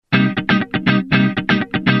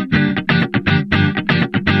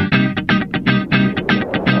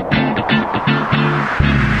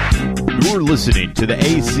listening to the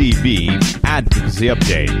ACB Advocacy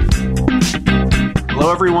Update.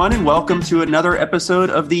 Hello, everyone, and welcome to another episode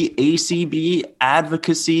of the ACB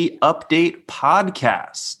Advocacy Update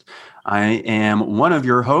podcast. I am one of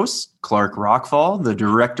your hosts, Clark Rockfall, the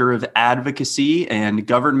Director of Advocacy and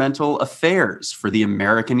Governmental Affairs for the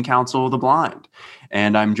American Council of the Blind.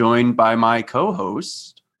 And I'm joined by my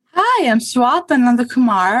co-host. Hi, I'm Swatha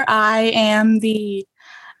Nandakumar. I am the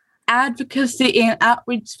Advocacy and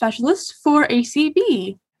Outreach Specialist for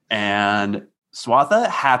ACB. And Swatha,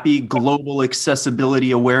 happy Global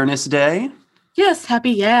Accessibility Awareness Day. Yes,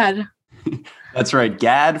 happy GAD. That's right,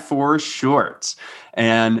 GAD for short.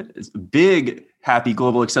 And big happy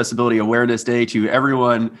Global Accessibility Awareness Day to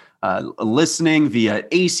everyone listening via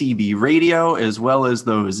ACB radio, as well as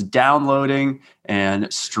those downloading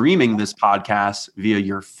and streaming this podcast via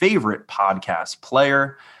your favorite podcast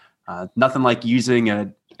player. Nothing like using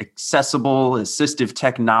an accessible assistive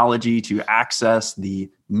technology to access the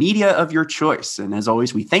media of your choice. And as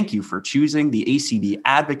always, we thank you for choosing the ACB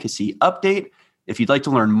Advocacy Update. If you'd like to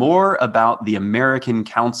learn more about the American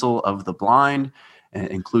Council of the Blind,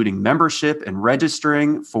 including membership and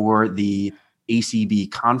registering for the ACB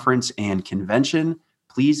conference and convention,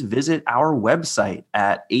 please visit our website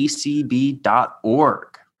at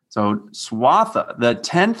acb.org. So, Swatha, the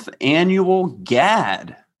 10th annual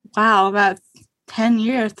GAD. Wow, that's 10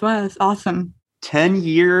 years. Was awesome. 10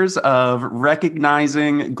 years of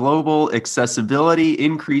recognizing global accessibility,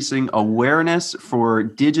 increasing awareness for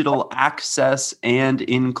digital access and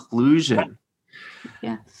inclusion.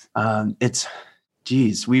 Yes.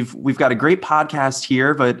 We've got a great podcast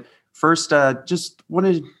here, but first, just want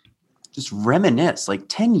to reminisce, like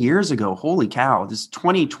 10 years ago, holy cow, this is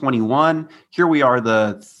 2021. Here we are,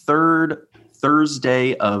 the third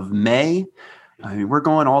Thursday of May. I mean, we're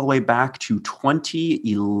going all the way back to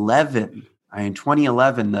 2011. In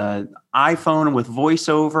 2011, the iPhone with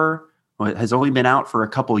VoiceOver has only been out for a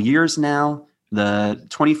couple years now. The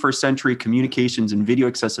 21st Century Communications and Video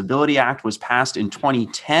Accessibility Act was passed in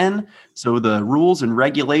 2010. So the rules and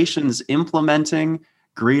regulations implementing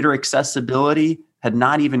greater accessibility had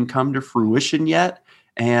not even come to fruition yet.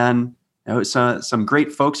 And some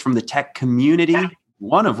great folks from the tech community,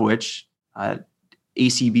 one of which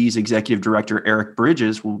ACB's Executive Director Eric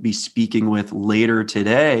Bridges will be speaking with later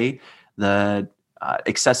today, the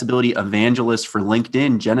accessibility evangelist for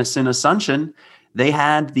LinkedIn, Jennison Asuncion. They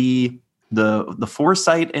had the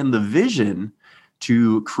foresight and the vision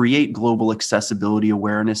to create Global Accessibility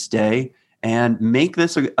Awareness Day and make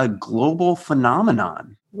this a global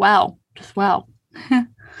phenomenon. Wow. Just wow.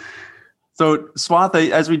 So, Swatha,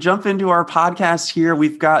 as we jump into our podcast here,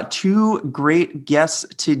 we've got two great guests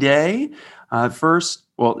today.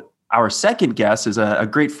 Our second guest is a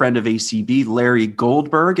great friend of ACB, Larry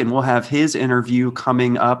Goldberg, and we'll have his interview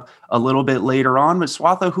coming up a little bit later on. But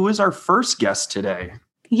Swatha, who is our first guest today?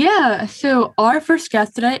 Yeah, so our first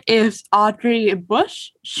guest today is Audrey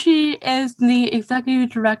Bush. She is the Executive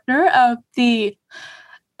Director of the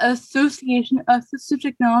Association of Assistive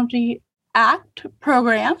Technology Act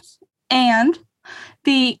programs and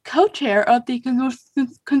the co-chair of the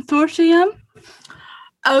Consortium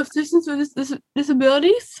of Citizens with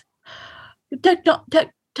Disabilities,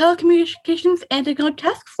 Telecommunications and Technology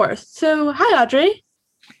Task Force. So, hi, Audrey.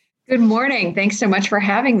 Good morning. Thanks so much for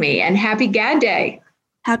having me, and happy GAD Day.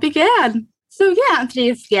 Happy GAD. So, yeah,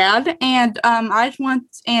 today's GAD, and I just want,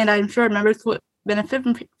 and I'm sure members will benefit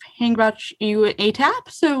from hearing about you at ATAP.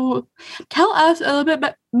 So, tell us a little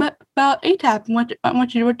bit about ATAP and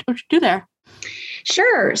what you do there.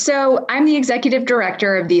 Sure. So I'm the Executive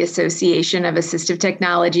Director of the Association of Assistive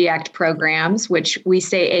Technology Act programs, which we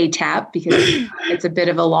say ATAP because it's a bit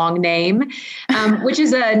of a long name, which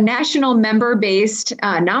is a national member-based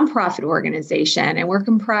nonprofit organization. And we're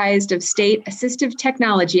comprised of state Assistive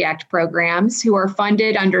Technology Act programs who are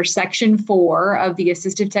funded under Section 4 of the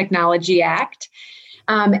Assistive Technology Act.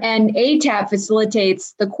 And ATAP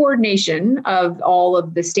facilitates the coordination of all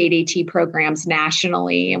of the state AT programs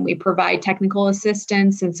nationally, and we provide technical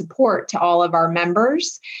assistance and support to all of our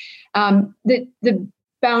members. The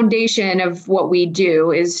foundation of what we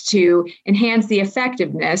do is to enhance the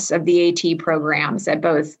effectiveness of the AT programs at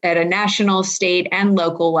a national, state, and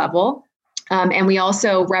local level. And we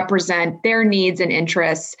also represent their needs and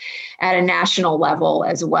interests at a national level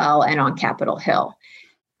as well and on Capitol Hill.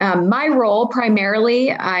 My role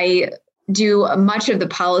primarily, I do much of the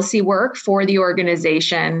policy work for the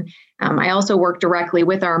organization. I also work directly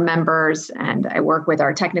with our members, and I work with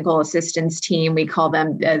our technical assistance team. We call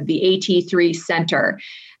them the AT3 Center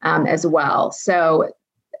as well. So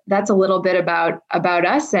that's a little bit about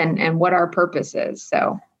us and what our purpose is.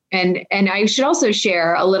 So And I should also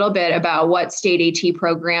share a little bit about what state AT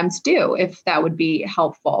programs do, if that would be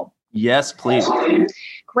helpful. Yes, please.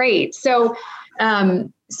 Great. So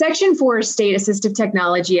Section 4 State Assistive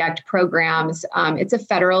Technology Act programs, it's a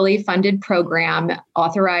federally funded program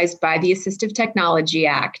authorized by the Assistive Technology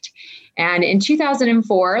Act. And in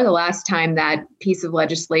 2004, the last time that piece of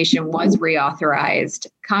legislation was reauthorized,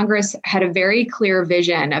 Congress had a very clear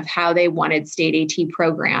vision of how they wanted state AT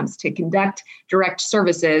programs to conduct direct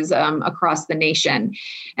services across the nation.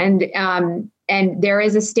 And there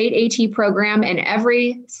is a state AT program in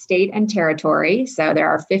every state and territory. So there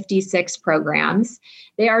are 56 programs.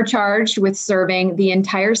 They are charged with serving the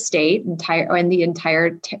entire state and the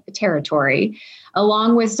entire territory,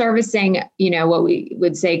 along with servicing, what we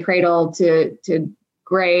would say cradle to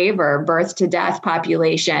grave or birth to death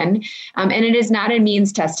population. And it is not a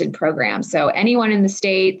means tested program. So anyone in the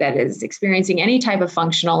state that is experiencing any type of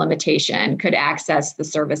functional limitation could access the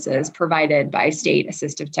services provided by State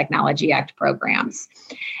Assistive Technology Act programs.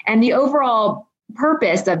 And the overall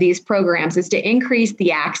purpose of these programs is to increase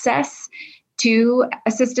the access to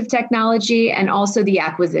assistive technology and also the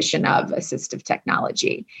acquisition of assistive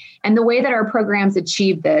technology. And the way that our programs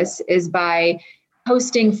achieve this is by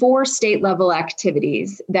hosting 4 state-level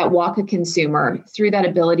activities that walk a consumer through that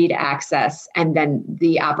ability to access and then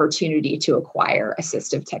the opportunity to acquire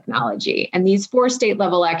assistive technology. And these 4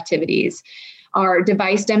 state-level activities are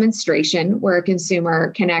device demonstration, where a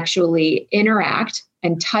consumer can actually interact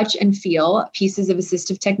and touch and feel pieces of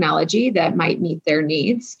assistive technology that might meet their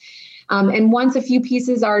needs. And once a few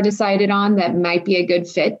pieces are decided on that might be a good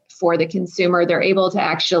fit for the consumer, they're able to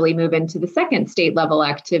actually move into the second state level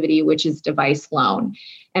activity, which is device loan.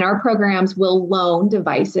 And our programs will loan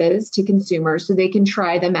devices to consumers so they can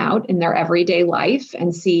try them out in their everyday life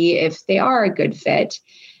and see if they are a good fit.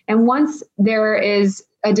 And once there is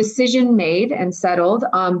a decision made and settled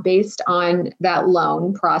based on that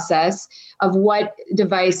loan process of what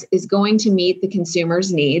device is going to meet the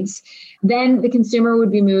consumer's needs, then the consumer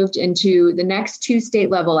would be moved into the next 2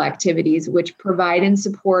 state level activities, which provide and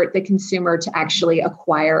support the consumer to actually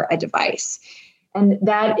acquire a device. And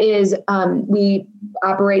that is, we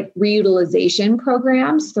operate reutilization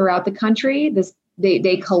programs throughout the country.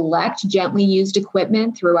 They collect gently used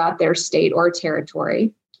equipment throughout their state or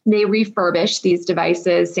territory. They refurbish these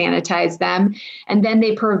devices, sanitize them, and then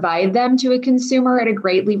they provide them to a consumer at a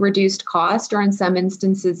greatly reduced cost, or in some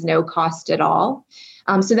instances, no cost at all.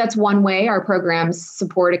 So that's one way our programs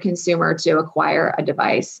support a consumer to acquire a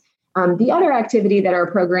device. The other activity that our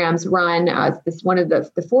programs run, one of the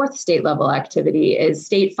 4th state level activity, is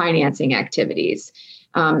state financing activities.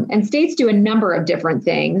 And states do a number of different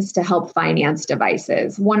things to help finance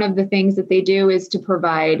devices. One of the things that they do is to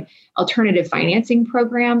provide alternative financing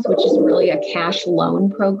programs, which is really a cash loan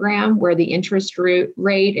program where the interest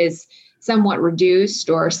rate is somewhat reduced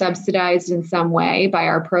or subsidized in some way by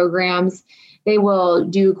our programs. They will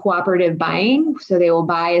do cooperative buying. So they will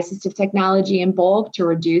buy assistive technology in bulk to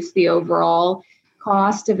reduce the overall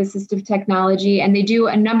cost of assistive technology. And they do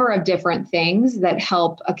a number of different things that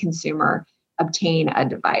help a consumer obtain a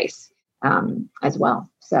device as well.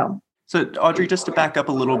 So Audrey, just to back up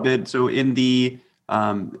a little bit, so in the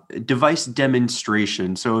device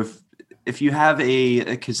demonstration, so if you have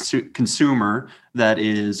a consumer that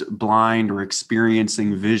is blind or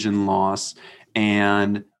experiencing vision loss,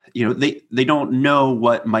 and they don't know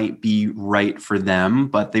what might be right for them,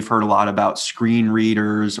 but they've heard a lot about screen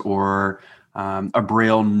readers or a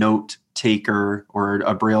Braille note taker or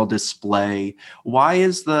a Braille display. Why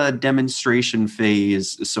is the demonstration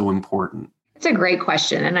phase so important? It's a great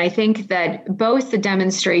question. And I think that both the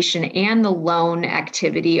demonstration and the loan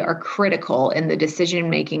activity are critical in the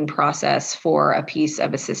decision-making process for a piece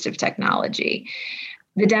of assistive technology.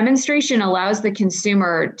 The demonstration allows the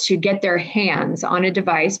consumer to get their hands on a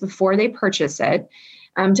device before they purchase it,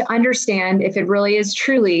 to understand if it really is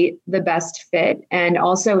truly the best fit and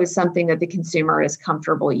also is something that the consumer is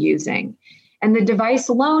comfortable using. And the device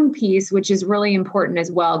loan piece, which is really important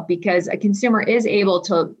as well, because a consumer is able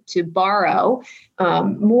to borrow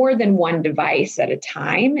more than one device at a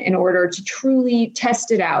time in order to truly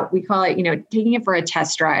test it out. We call it, taking it for a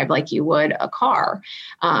test drive like you would a car.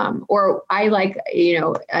 Or I like,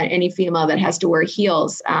 any female that has to wear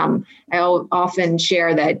heels. I'll often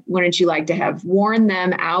share that, wouldn't you like to have worn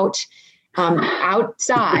them outside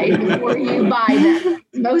before you buy them?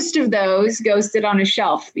 Most of those go sit on a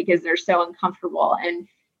shelf because they're so uncomfortable.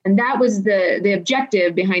 And that was the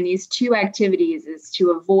objective behind these 2 activities, is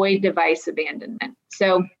to avoid device abandonment.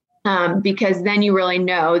 So because then you really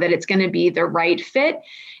know that it's going to be the right fit.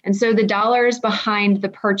 And so the dollars behind the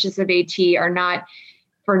purchase of AT are not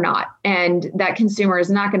for naught. And that consumer is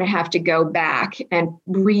not going to have to go back and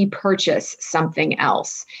repurchase something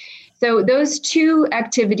else. So those two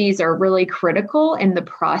activities are really critical in the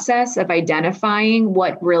process of identifying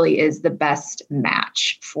what really is the best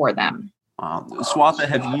match for them. Swatha,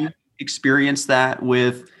 have you experienced that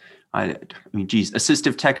with,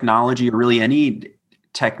 assistive technology, or really any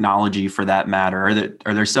technology for that matter?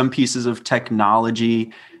 Are there some pieces of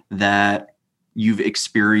technology that you've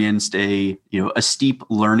experienced a steep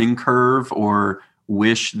learning curve, or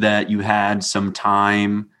wish that you had some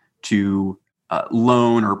time to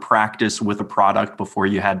loan or practice with a product before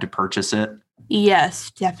you had to purchase it?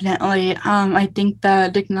 Yes, definitely. I think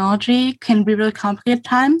that technology can be really complicated at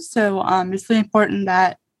times. So it's really important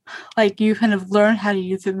that you kind of learn how to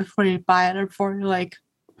use it before you buy it or before you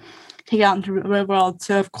take it out into the real world.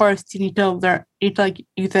 So of course you need to use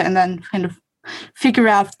it and then kind of figure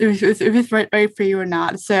out if it's right for you or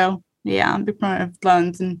not. So yeah, I'm a big fan of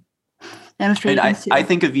loans and demonstrating. I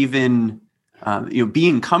think of even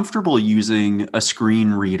being comfortable using a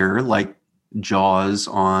screen reader like JAWS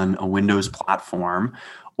on a Windows platform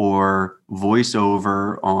or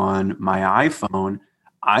VoiceOver on my iPhone.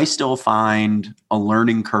 I still find a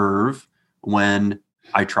learning curve when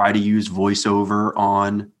I try to use VoiceOver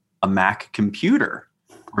on a Mac computer,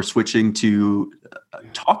 or switching to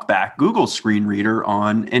TalkBack, Google screen reader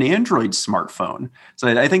on an Android smartphone. So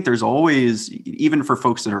I think there's always, even for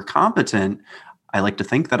folks that are competent, I like to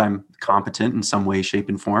think that I'm competent in some way, shape,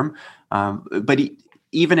 and form. But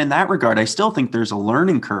even in that regard, I still think there's a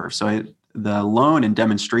learning curve. So the loan and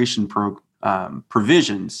demonstration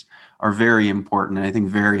provisions are very important, and I think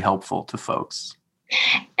very helpful to folks.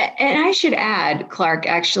 And I should add, Clark,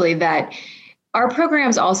 actually, that our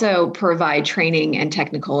programs also provide training and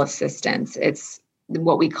technical assistance. It's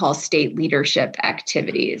what we call state leadership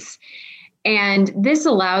activities. And this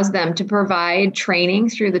allows them to provide training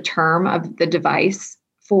through the term of the device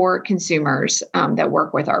for consumers that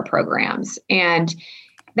work with our programs. And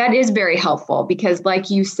that is very helpful because, like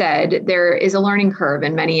you said, there is a learning curve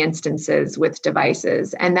in many instances with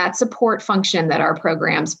devices. And that support function that our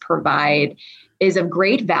programs provide is of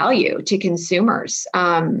great value to consumers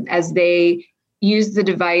as they use the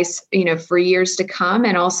device, for years to come,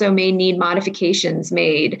 and also may need modifications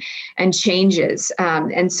made and changes.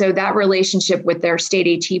 And so that relationship with their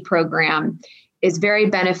state AT program is very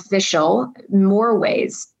beneficial in more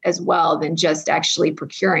ways as well than just actually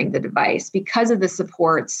procuring the device, because of the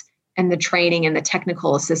supports and the training and the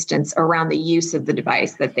technical assistance around the use of the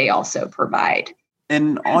device that they also provide.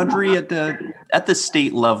 And Audrey, at the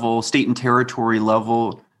state level, state and territory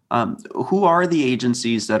level, who are the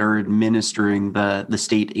agencies that are administering the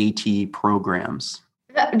state AT programs?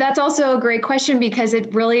 That's also a great question because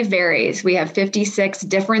it really varies. We have 56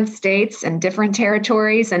 different states and different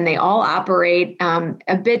territories, and they all operate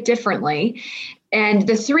a bit differently. And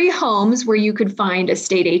the three homes where you could find a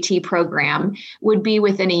state AT program would be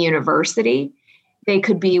within a university. They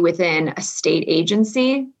could be within a state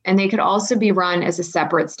agency, and they could also be run as a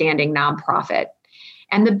separate standing nonprofit.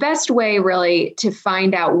 And the best way really to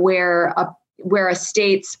find out where a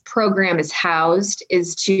state's program is housed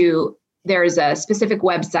is there's a specific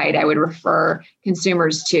website I would refer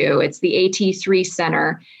consumers to. It's the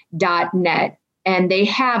at3center.net. And they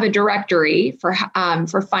have a directory for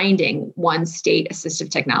finding one state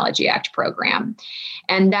Assistive Technology Act program.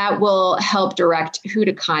 And that will help direct who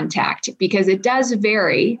to contact, because it does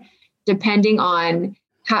vary depending on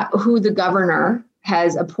who the governor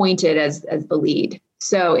has appointed as the lead.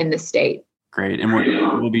 So in the state. Great. And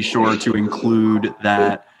we'll be sure to include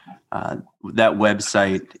that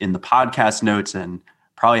website in the podcast notes, and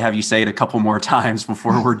probably have you say it a couple more times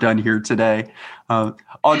before we're done here today.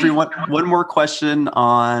 Audrey, one more question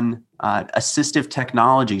on assistive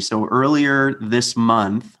technology. So earlier this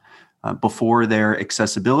month, before their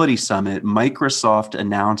accessibility summit, Microsoft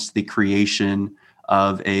announced the creation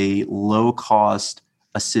of a low-cost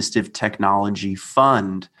assistive technology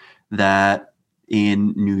fund that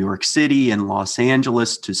in New York City and Los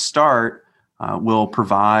Angeles to start will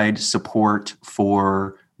provide support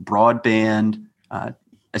for broadband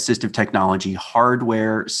assistive technology,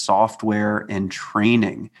 hardware, software, and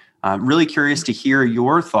training. Really curious to hear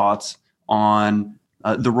your thoughts on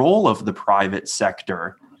the role of the private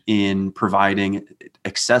sector in providing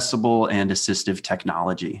accessible and assistive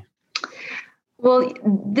technology. Well,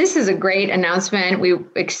 this is a great announcement. We're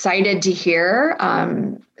excited to hear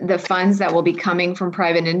the funds that will be coming from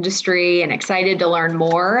private industry, and excited to learn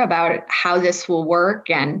more about how this will work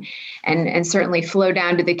and certainly flow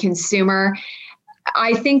down to the consumer.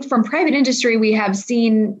 I think from private industry, we have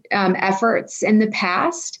seen efforts in the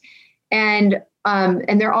past, and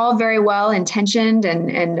And they're all very well intentioned,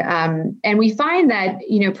 and we find that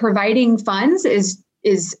providing funds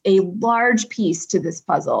is a large piece to this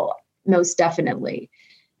puzzle, most definitely.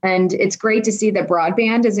 And it's great to see that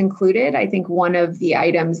broadband is included. I think one of the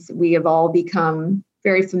items we have all become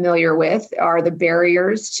very familiar with are the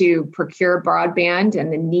barriers to procure broadband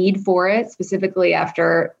and the need for it, specifically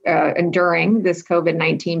after and during this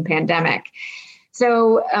COVID-19 pandemic.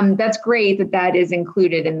 So that's great that is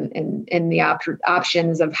included in the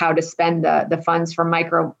options of how to spend the funds from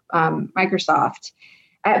Microsoft.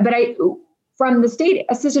 But from the State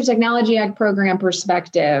Assistive Technology Act program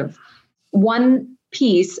perspective, one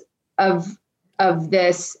piece of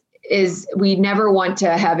this is we never want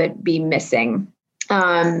to have it be missing,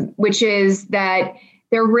 which is that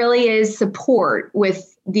there really is support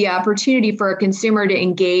with the opportunity for a consumer to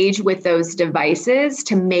engage with those devices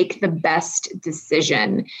to make the best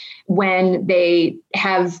decision when they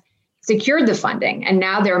have secured the funding and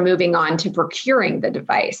now they're moving on to procuring the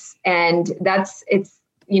device. And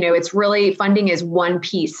it's really, funding is one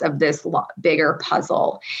piece of this bigger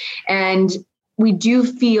puzzle. And we do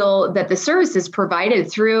feel that the services provided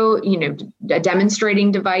through,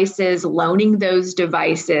 demonstrating devices, loaning those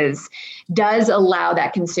devices, does allow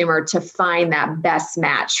that consumer to find that best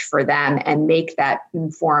match for them and make that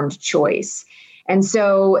informed choice. And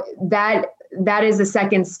so that is a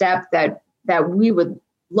second step that we would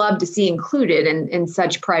love to see included in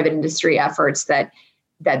such private industry efforts, that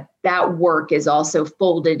work is also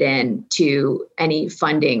folded in to any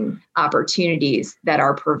funding opportunities that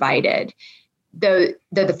are provided. The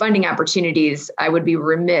funding opportunities, I would be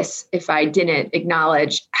remiss if I didn't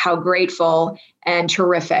acknowledge how grateful and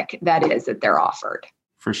terrific that is that they're offered.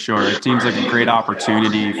 For sure. It seems like a great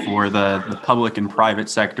opportunity for the public and private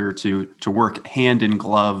sector to work hand in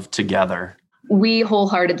glove together. We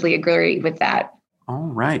wholeheartedly agree with that. All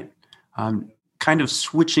right. Kind of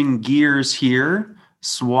switching gears here.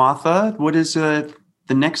 Swatha, what is the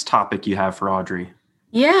next topic you have for Audrey?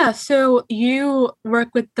 Yeah, so you work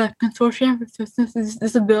with the Consortium for Citizens with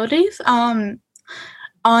Disabilities on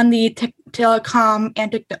the Telecom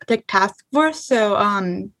and Tech Task Force. So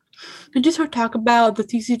could you sort of talk about the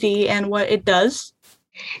CCD and what it does?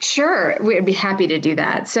 Sure, we'd be happy to do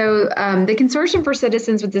that. So the Consortium for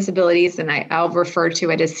Citizens with Disabilities, and I'll refer to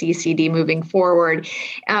it as CCD moving forward,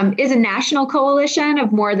 is a national coalition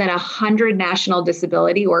of more than 100 national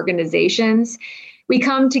disability organizations. We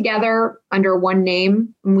come together under one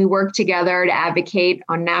name, and we work together to advocate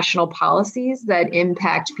on national policies that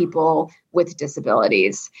impact people with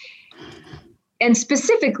disabilities. And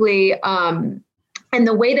specifically, and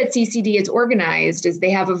the way that CCD is organized is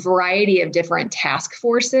they have a variety of different task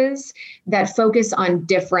forces that focus on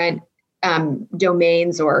different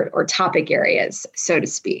domains or topic areas, so to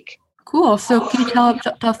speak. Cool. So can you tell us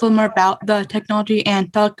a little more about the Technology and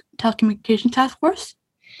Telecommunication Task Force?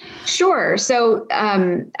 Sure. So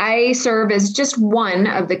I serve as just one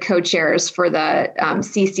of the co-chairs for the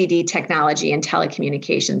CCD Technology and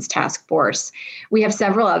Telecommunications Task Force. We have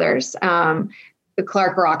several others.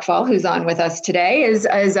 Clark Rockfall, who's on with us today, is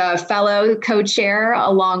a fellow co-chair,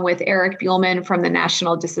 along with Eric Buhlman from the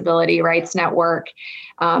National Disability Rights Network.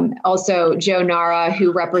 Also, Joe Nara,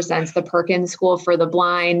 who represents the Perkins School for the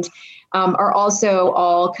Blind, are also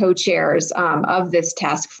all co-chairs of this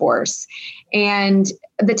task force. And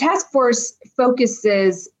the task force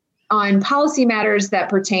focuses on policy matters that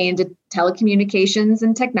pertain to telecommunications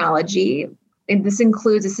and technology. And this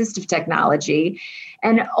includes assistive technology.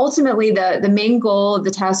 And ultimately, the main goal of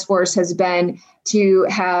the task force has been to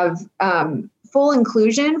have full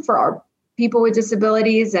inclusion for our people with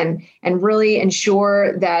disabilities and really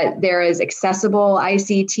ensure that there is accessible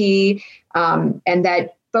ICT and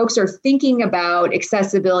that folks are thinking about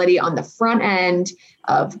accessibility on the front end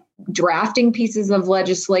of drafting pieces of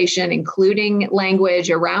legislation, including language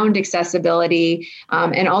around accessibility,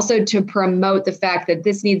 and also to promote the fact that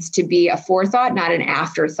this needs to be a forethought, not an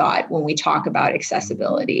afterthought when we talk about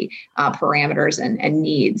accessibility parameters and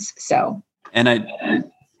needs. So, and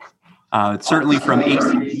certainly from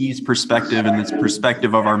ACP's perspective and this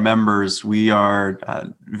perspective of our members, we are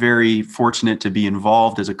very fortunate to be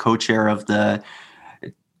involved as a co-chair of the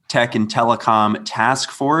Tech and Telecom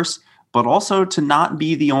Task Force, but also to not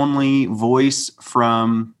be the only voice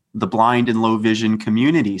from the blind and low vision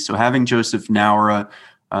community. So having Joseph Naura,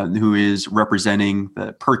 who is representing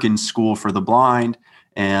the Perkins School for the Blind,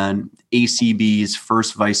 and ACB's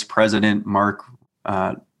first vice president, Mark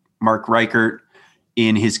Reichert,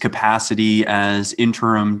 in his capacity as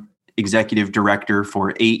interim executive director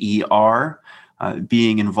for AER,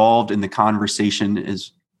 being involved in the conversation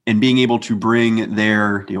is and being able to bring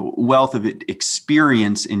their wealth of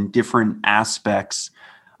experience in different aspects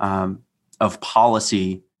of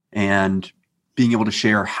policy and being able to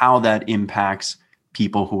share how that impacts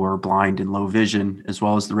people who are blind and low vision, as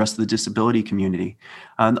well as the rest of the disability community.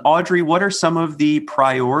 Audrey, what are some of the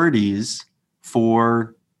priorities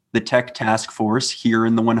for the Tech Task Force here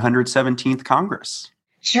in the 117th Congress?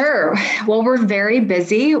 Sure. Well, we're very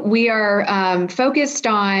busy. We are focused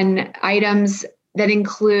on items that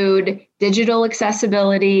include digital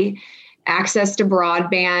accessibility, access to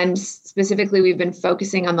broadband. Specifically, we've been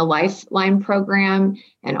focusing on the Lifeline program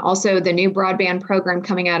and also the new broadband program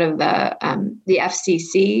coming out of the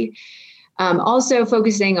FCC. Also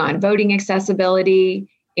focusing on voting accessibility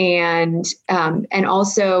and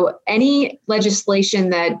also any legislation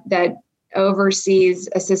that oversees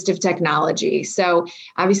assistive technology. So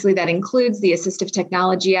obviously that includes the Assistive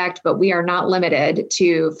Technology Act, but we are not limited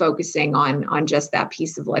to focusing on just that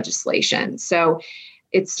piece of legislation. So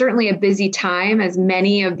it's certainly a busy time, as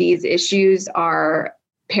many of these issues are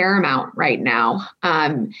paramount right now,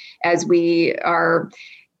 as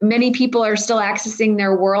many people are still accessing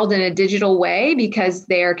their world in a digital way because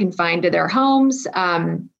they are confined to their homes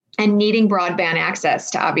and needing broadband access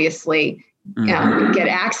to obviously get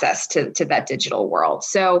access to that digital world.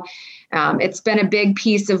 So it's been a big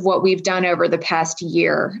piece of what we've done over the past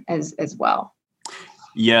year as well.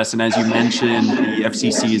 Yes, and as you mentioned, the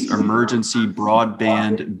FCC's emergency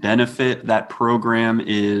broadband benefit, that program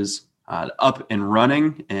is up and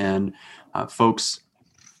running, and folks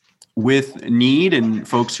with need and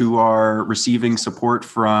folks who are receiving support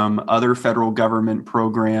from other federal government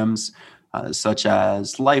programs such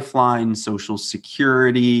as Lifeline, Social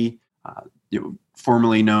Security,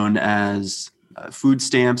 formerly known as food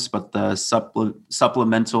stamps, but the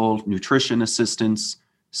Supplemental Nutrition Assistance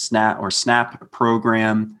SNAP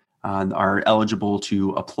program are eligible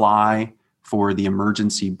to apply for the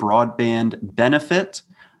emergency broadband benefit.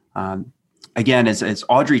 Again, as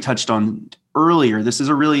Audrey touched on earlier, this is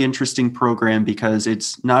a really interesting program because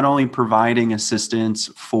it's not only providing assistance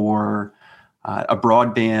for a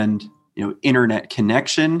broadband, internet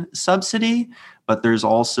connection subsidy, but there's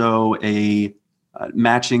also a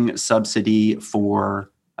matching subsidy for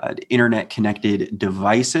internet connected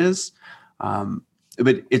devices.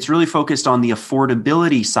 But it's really focused on the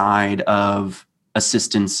affordability side of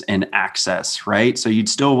assistance and access, right? So you'd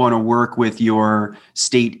still want to work with your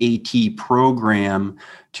state AT program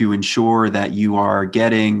to ensure that you are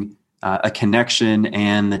getting a connection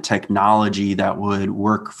and the technology that would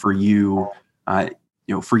work for you,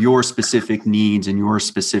 for your specific needs and your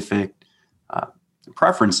specific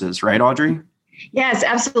preferences, right, Audrey? Yes,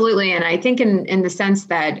 absolutely. And I think in the sense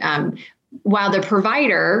that while the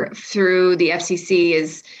provider through the FCC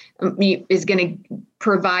is going to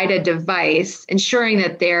provide a device, ensuring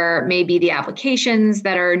that there may be the applications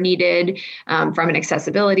that are needed from an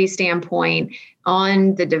accessibility standpoint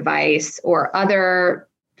on the device or other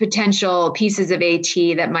potential pieces of AT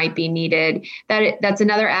that might be needed. That's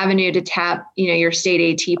another avenue to tap, your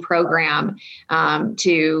state AT program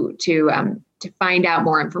to find out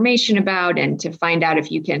more information about and to find out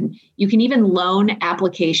if you can even loan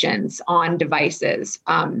applications on devices.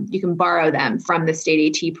 You can borrow them from the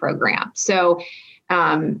state AT program. So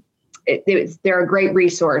they're a great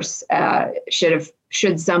resource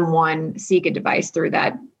should someone seek a device through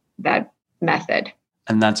that method.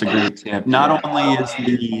 And that's a great tip. Not only is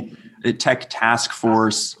the Tech Task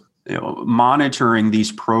Force monitoring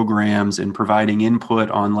these programs and providing input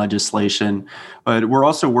on legislation, but we're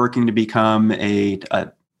also working to become we're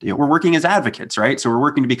working as advocates, right? So we're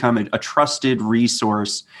working to become a trusted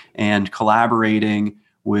resource and collaborating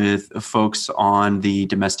with folks on the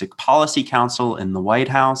Domestic Policy Council in the White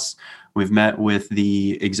House. We've met with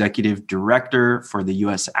the executive director for the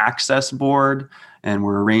U.S. Access Board, and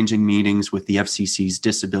we're arranging meetings with the FCC's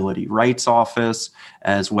Disability Rights Office,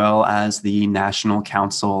 as well as the National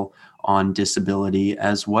Council on Disability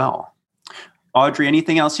as well. Audrey,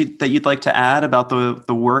 anything else that you'd like to add about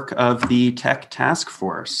the work of the Tech Task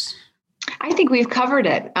Force? I think we've covered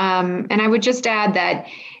it. And I would just add that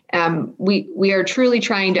we are truly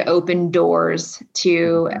trying to open doors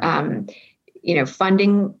to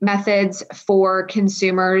funding methods for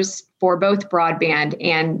consumers for both broadband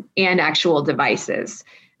and actual devices.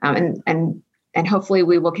 And hopefully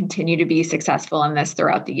we will continue to be successful in this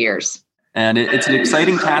throughout the years. And it's an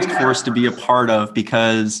exciting task force to be a part of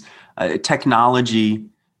because technology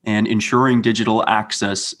and ensuring digital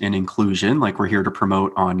access and inclusion, like we're here to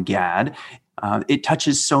promote on GAD, it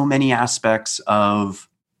touches so many aspects of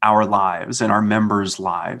our lives and our members'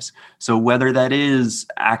 lives. So whether that is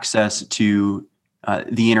access to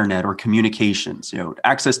the internet or communications,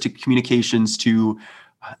 access to communications to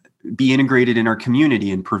be integrated in our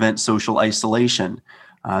community and prevent social isolation,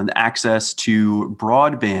 access to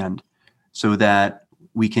broadband so that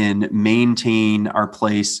we can maintain our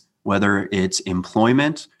place, whether it's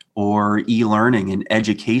employment or e-learning and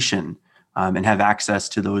education, and have access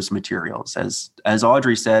to those materials. As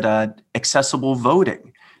Audrey said, accessible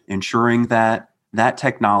voting, ensuring that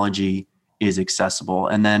technology is accessible.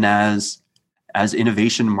 And then as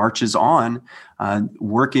innovation marches on,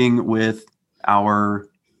 working with our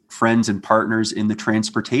friends and partners in the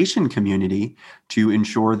transportation community to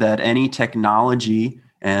ensure that any technology,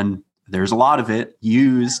 and there's a lot of it,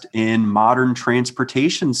 used in modern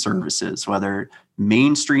transportation services, whether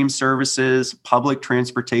mainstream services, public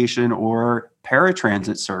transportation, or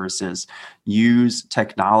paratransit services, use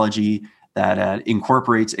technology that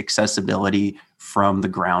incorporates accessibility from the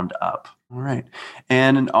ground up. All right.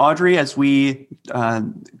 And Audrey, as we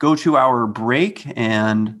go to our break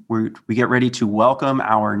and we get ready to welcome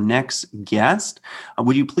our next guest,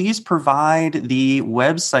 would you please provide the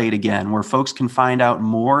website again where folks can find out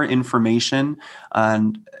more information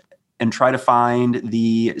and try to find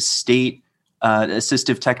the state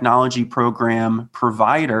assistive technology program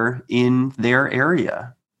provider in their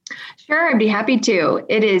area? Sure, I'd be happy to.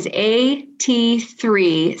 It is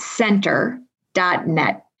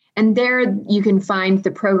at3center.net. And there you can find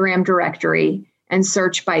the program directory and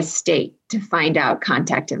search by state to find out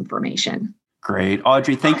contact information. Great.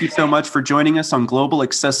 Audrey, thank you so much for joining us on Global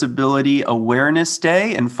Accessibility Awareness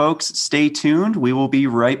Day. And folks, stay tuned. We will be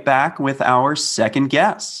right back with our second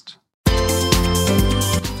guest.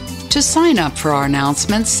 To sign up for our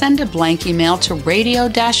announcements, send a blank email to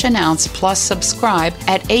radio-announce plus subscribe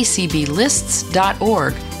at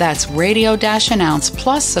acblists.org. That's radio-announce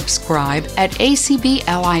plus subscribe at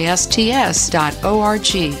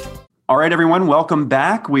acblists.org. All right, everyone, welcome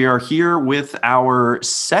back. We are here with our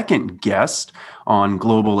second guest on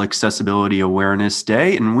Global Accessibility Awareness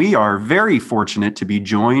Day, and we are very fortunate to be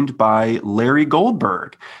joined by Larry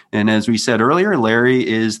Goldberg. And as we said earlier, Larry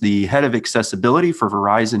is the head of accessibility for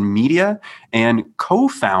Verizon Media and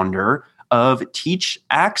co-founder of Teach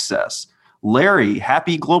Access. Larry,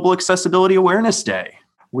 happy Global Accessibility Awareness Day.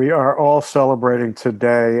 We are all celebrating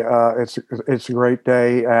today. It's a great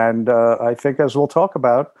day, and I think, as we'll talk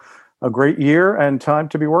about, a great year and time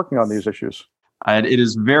to be working on these issues. It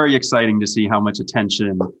is very exciting to see how much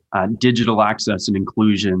attention digital access and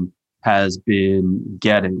inclusion has been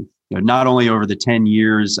getting, not only over the 10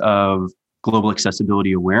 years of Global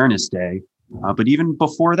Accessibility Awareness Day, but even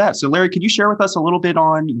before that. So Larry, could you share with us a little bit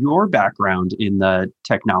on your background in the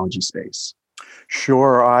technology space?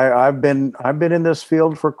 Sure. I've been in this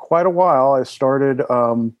field for quite a while. I started,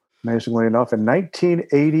 amazingly enough, in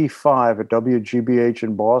 1985 at WGBH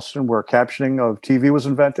in Boston, where captioning of TV was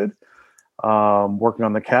invented. Working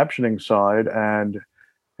on the captioning side, and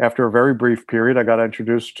after a very brief period, I got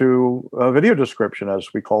introduced to video description,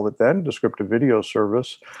 as we called it then, descriptive video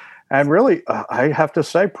service. And really, I have to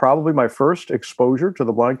say, probably my first exposure to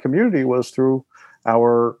the blind community was through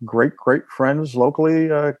our great friends locally,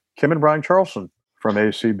 Kim and Brian Charlson from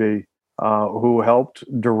ACB, who helped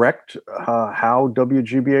direct how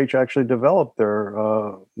WGBH actually developed their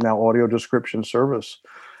now audio description service.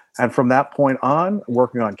 And from that point on,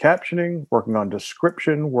 working on captioning, working on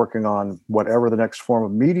description, working on whatever the next form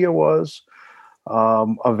of media was,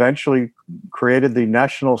 eventually created the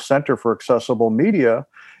National Center for Accessible Media,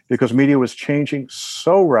 because media was changing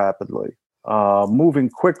so rapidly, moving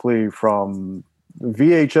quickly from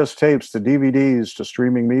VHS tapes to DVDs to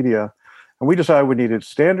streaming media. And we decided we needed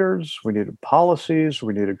standards, we needed policies,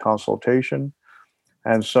 we needed consultation.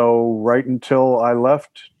 And so right until I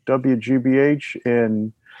left WGBH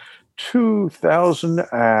in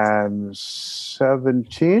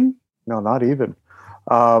 2017, no, not even,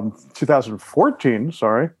 2014,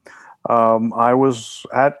 sorry. I was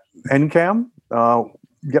at NCAM,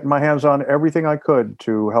 getting my hands on everything I could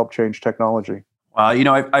to help change technology.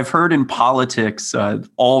 I've heard in politics,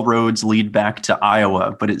 all roads lead back to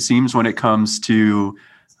Iowa, but it seems when it comes to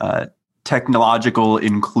technological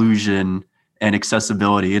inclusion and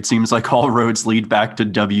accessibility, it seems like all roads lead back to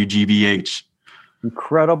WGBH.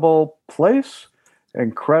 Incredible place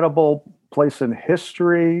in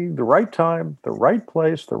history, the right time, the right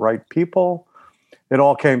place, the right people. It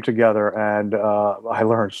all came together, and I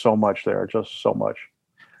learned so much there, just so much.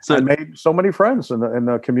 So I made so many friends in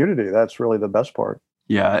the community. That's really the best part.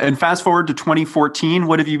 Yeah. And fast forward to 2014,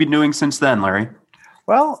 what have you been doing since then, Larry?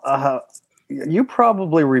 Well, you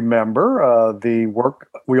probably remember the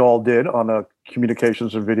work we all did on the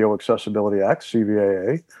Communications and Video Accessibility Act,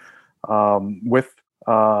 CVAA, with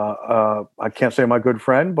I can't say my good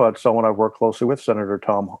friend, but someone I've worked closely with, Senator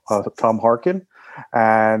Tom Harkin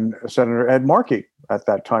and Senator Ed Markey, at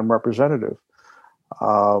that time representative.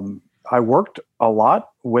 I worked a lot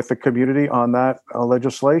with the community on that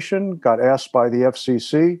legislation, got asked by the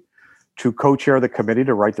FCC to co-chair the committee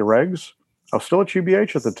to write the regs. I was still at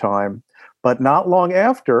GBH at the time, but not long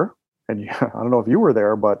after, and I don't know if you were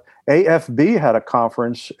there, but AFB had a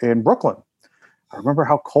conference in Brooklyn. I remember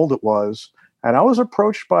how cold it was. And I was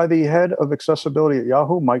approached by the head of accessibility at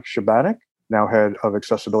Yahoo, Mike Shabanik, now head of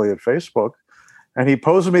accessibility at Facebook. And he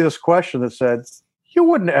posed me this question that said, you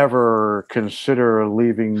wouldn't ever consider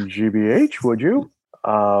leaving GBH, would you?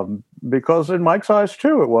 Because in Mike's eyes,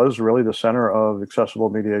 too, it was really the center of accessible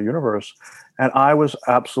media universe. And I was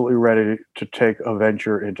absolutely ready to take a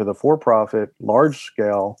venture into the for-profit,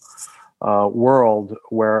 large-scale world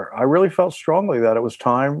where I really felt strongly that it was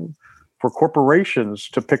time for corporations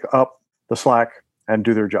to pick up the slack and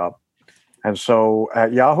do their job. And so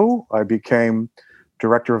at Yahoo, I became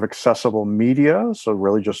director of accessible media, so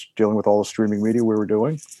really just dealing with all the streaming media we were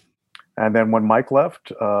doing. And then when Mike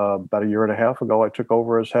left, about a year and a half ago, I took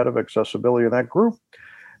over as head of accessibility in that group.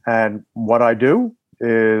 And what I do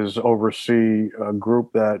is oversee a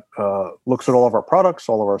group that looks at all of our products,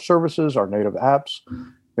 all of our services, our native apps,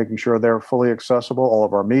 making sure they're fully accessible, all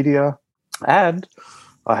of our media. And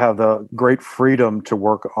I have the great freedom to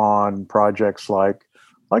work on projects like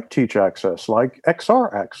Teach Access, like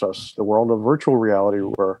XR Access, the world of virtual reality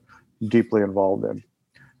we're deeply involved in.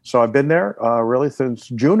 So I've been there really since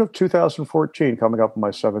June of 2014, coming up on my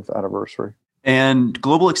 7th anniversary. And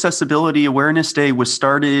Global Accessibility Awareness Day was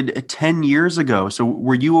started 10 years ago. So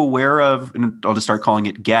were you aware of, and I'll just start calling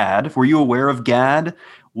it GAD, were you aware of GAD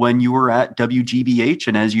when you were at WGBH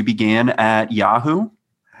and as you began at Yahoo?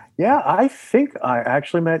 Yeah, I think I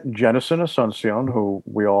actually met Jennison Asuncion, who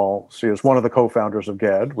we all see as one of the co-founders of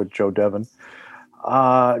GAD with Joe Devon.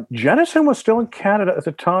 Jennison was still in Canada at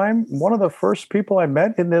the time. One of the first people I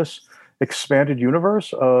met in this expanded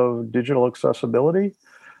universe of digital accessibility.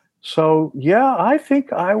 So yeah, I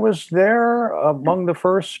think I was there among the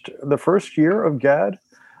first year of GAD,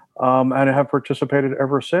 and have participated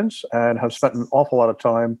ever since, and have spent an awful lot of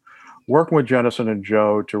time working with Jennison and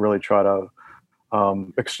Joe to really try to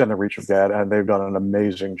extend the reach of GAD, and they've done an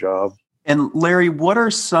amazing job. And Larry, what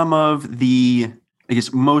are some of the, I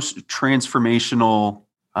guess, most transformational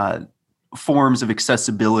forms of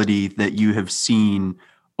accessibility that you have seen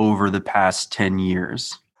over the past 10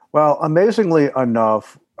 years? Well, amazingly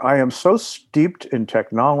enough, I am so steeped in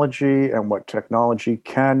technology and what technology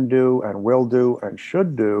can do and will do and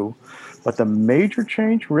should do, but the major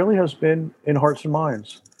change really has been in hearts and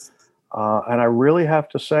minds. And I really have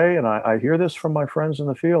to say, and I hear this from my friends in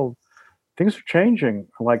the field, things are changing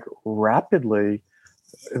like rapidly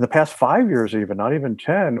in the past 5 years, even, not even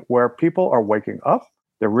 10, where people are waking up.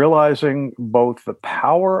 They're realizing both the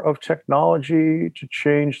power of technology to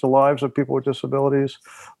change the lives of people with disabilities,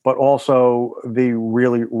 but also the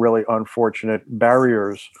really, really unfortunate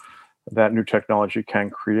barriers that new technology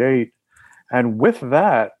can create. And with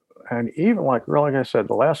that, and even like I said,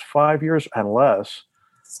 the last 5 years and less,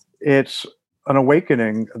 it's an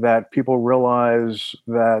awakening that people realize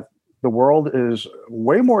that the world is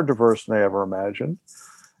way more diverse than they ever imagined.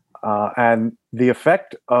 And the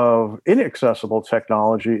effect of inaccessible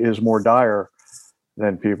technology is more dire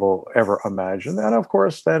than people ever imagined. And of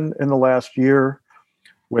course, then in the last year,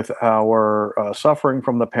 with our suffering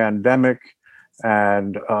from the pandemic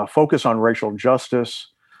and focus on racial justice,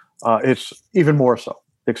 it's even more so.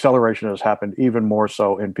 The acceleration has happened even more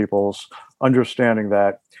so in people's understanding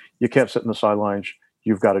that you can't sit in the sidelines.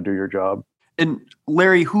 You've got to do your job. And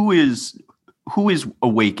Larry, who is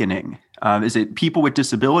awakening? Is it people with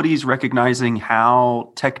disabilities recognizing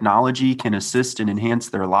how technology can assist and enhance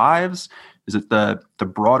their lives? Is it the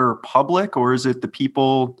broader public, or is it the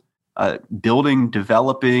people building,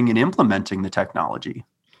 developing, and implementing the technology?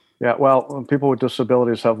 Yeah, well, people with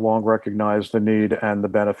disabilities have long recognized the need and the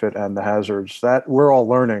benefit and the hazards that we're all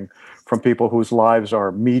learning from people whose lives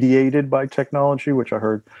are mediated by technology, which I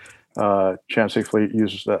heard Chancey Fleet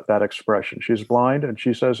uses that expression. She's blind, and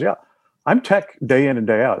she says, yeah, I'm tech day in and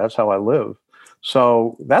day out. That's how I live.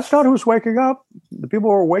 So that's not who's waking up. The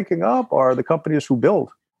people who are waking up are the companies who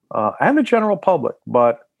build and the general public.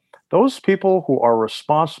 But those people who are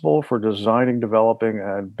responsible for designing, developing,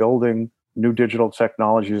 and building new digital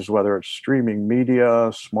technologies, whether it's streaming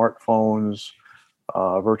media, smartphones,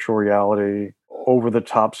 virtual reality,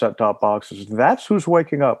 over-the-top set-top boxes, that's who's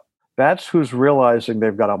waking up. That's who's realizing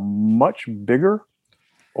they've got a much bigger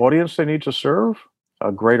audience they need to serve,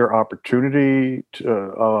 a greater opportunity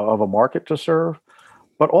of a market to serve,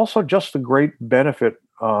 but also just the great benefit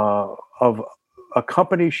of a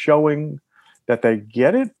company showing that they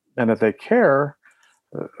get it and that they care,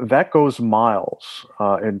 that goes miles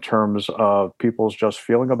in terms of people's just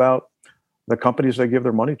feeling about the companies they give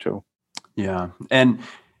their money to. Yeah. And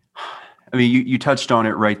I mean, you touched on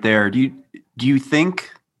it right there. Do you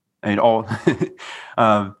think, last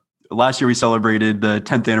year we celebrated the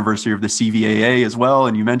 10th anniversary of the CVAA as well,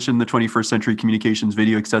 and you mentioned the 21st Century Communications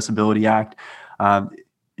Video Accessibility Act.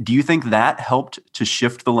 Do you think that helped to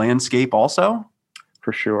shift the landscape also?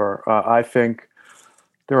 For sure. I think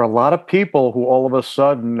there are a lot of people who all of a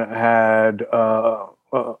sudden had a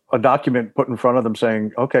document put in front of them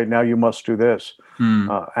saying, okay, now you must do this.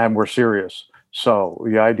 And we're serious. So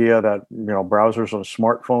the idea that, browsers on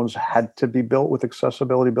smartphones had to be built with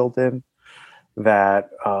accessibility built in, that,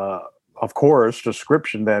 of course,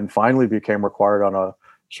 description then finally became required on a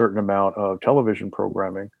certain amount of television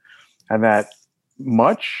programming, and that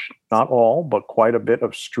much, not all, but quite a bit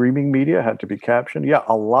of streaming media had to be captioned. Yeah,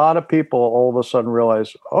 a lot of people all of a sudden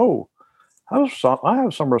realized, oh, I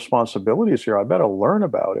have some responsibilities here. I better learn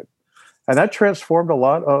about it. And that transformed a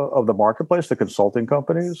lot of the marketplace. The consulting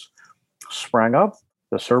companies sprang up.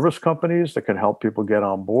 The service companies that can help people get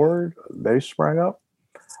on board, they sprang up.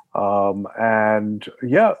 And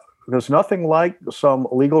yeah, there's nothing like some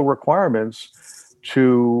legal requirements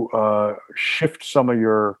to shift some of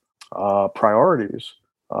your priorities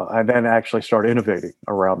and then actually start innovating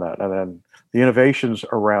around that. And then the innovations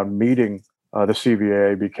around meeting the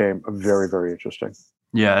CVA became very, very interesting.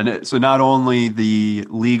 Yeah, and so not only the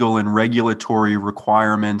legal and regulatory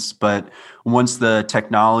requirements, but once the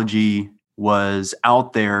technology was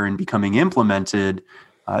out there and becoming implemented,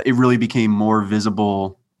 it really became more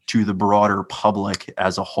visible to the broader public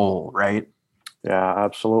as a whole, right? Yeah,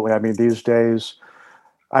 absolutely. I mean, these days,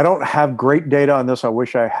 I don't have great data on this. I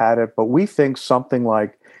wish I had it, but we think something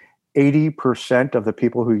like 80% of the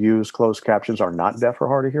people who use closed captions are not deaf or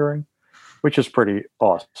hard of hearing, which is pretty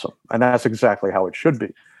awesome. And that's exactly how it should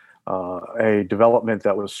be. A development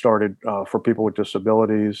that was started for people with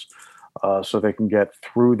disabilities so they can get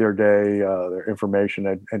through their day, their information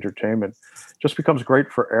and entertainment, just becomes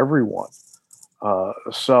great for everyone.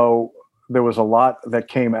 So there was a lot that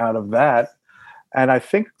came out of that. And I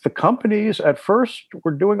think the companies at first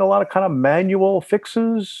were doing a lot of kind of manual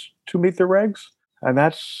fixes to meet the regs. And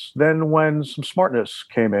that's then when some smartness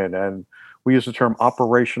came in, and we use the term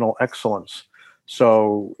operational excellence.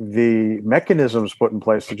 So the mechanisms put in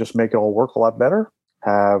place to just make it all work a lot better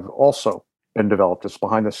have also been developed. It's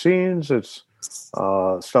behind the scenes. It's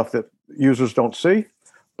stuff that users don't see,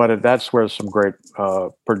 but that's where some great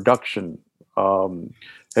production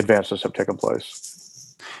advances have taken place.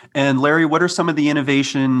 And Larry, what are some of the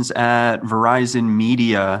innovations at Verizon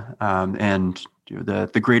Media and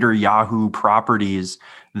the greater Yahoo properties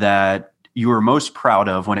that you are most proud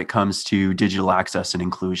of when it comes to digital access and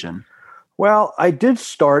inclusion? Well, I did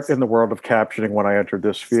start in the world of captioning when I entered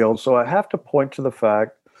this field, so I have to point to the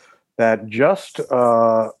fact that just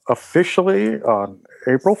officially on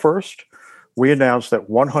April 1st, we announced that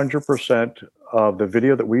 100% of the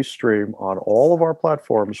video that we stream on all of our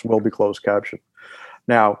platforms will be closed captioned.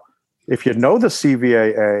 Now, if you know the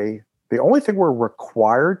CVAA, the only thing we're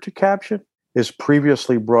required to caption is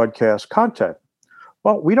previously broadcast content.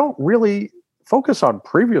 Well, we don't really focus on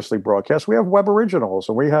previously broadcast. We have web originals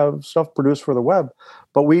and we have stuff produced for the web,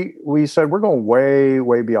 but we said we're going way,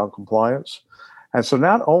 way beyond compliance. And so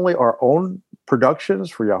not only our own productions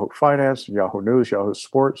for Yahoo Finance and Yahoo News, Yahoo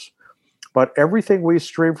Sports, but everything we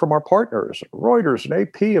stream from our partners, Reuters and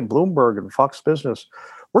AP and Bloomberg and Fox Business,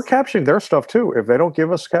 we're captioning their stuff too. If they don't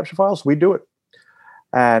give us caption files, we do it.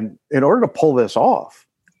 And in order to pull this off,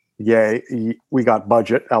 we got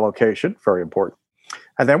budget allocation, very important.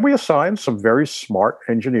 And then we assigned some very smart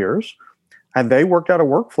engineers, and they worked out a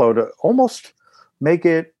workflow to almost make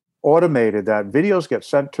it automated, that videos get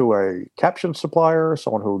sent to a caption supplier,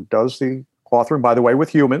 someone who does the authoring, by the way, with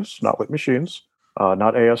humans, not with machines,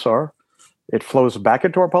 not ASR. It flows back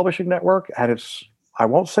into our publishing network, and it's, I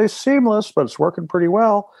won't say seamless, but it's working pretty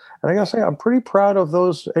well. And I gotta say, I'm pretty proud of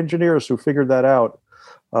those engineers who figured that out,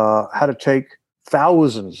 how to take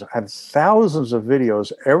thousands and thousands of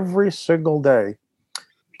videos every single day,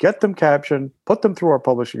 get them captioned, put them through our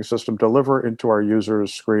publishing system, deliver into our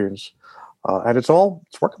users' screens. And it's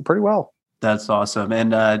working pretty well. That's awesome.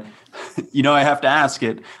 And, I have to ask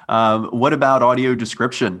it, what about audio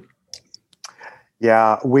description?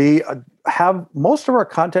 Yeah, we have, most of our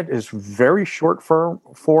content is very short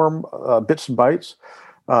form bits and bytes.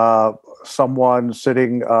 Someone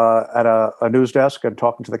sitting at a news desk and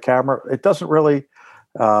talking to the camera. It doesn't really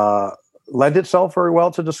lend itself very well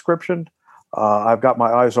to description. I've got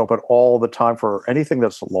my eyes open all the time for anything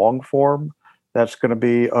that's long form that's going to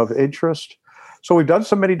be of interest. So we've done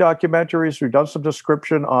some mini documentaries. We've done some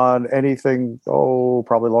description on anything,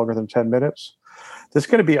 probably longer than 10 minutes. There's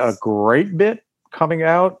going to be a great bit coming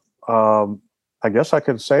out. I guess I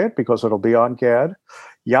can say it because it'll be on GAD.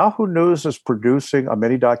 Yahoo News is producing a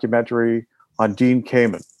mini documentary on Dean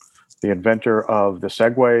Kamen, the inventor of the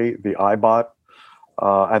Segway, the iBot,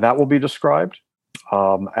 and that will be described.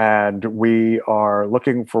 And we are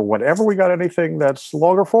looking for whenever we got anything that's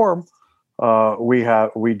longer form,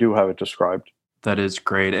 we do have it described. That is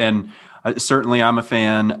great. And certainly I'm a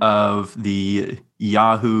fan of the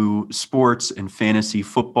Yahoo Sports and Fantasy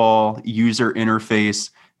Football user interface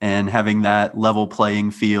and having that level playing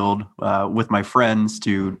field with my friends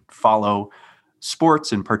to follow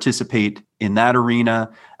sports and participate in that arena.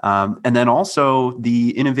 And then also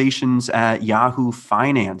the innovations at Yahoo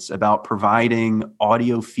Finance about providing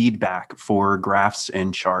audio feedback for graphs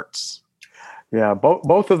and charts. Yeah,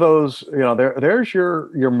 both of those, there's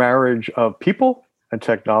your marriage of people and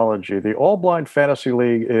technology. The All Blind Fantasy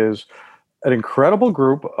League is an incredible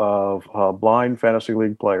group of blind fantasy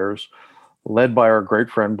league players led by our great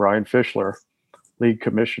friend Brian Fischler, league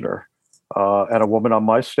commissioner, and a woman on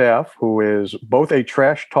my staff who is both a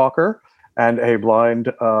trash talker and a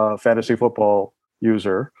blind fantasy football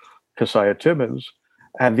user, Keziah Timmons.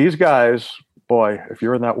 And these guys, boy, if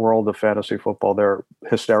you're in that world of fantasy football, they're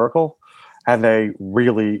hysterical. And they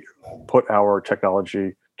really put our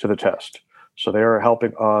technology to the test. So they are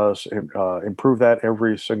helping us improve that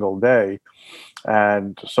every single day.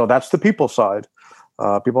 And so that's the people side.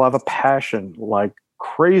 People have a passion like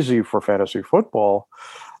crazy for fantasy football.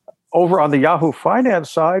 Over on the Yahoo Finance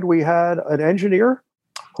side, we had an engineer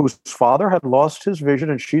whose father had lost his vision,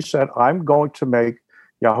 and she said, I'm going to make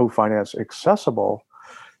Yahoo Finance accessible.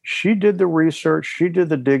 She did the research. She did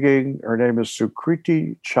the digging. Her name is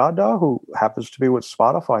Sukriti Chadha, who happens to be with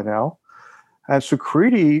Spotify now. And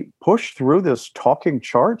Sukriti pushed through this talking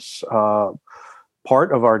charts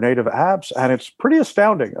part of our native apps. And it's pretty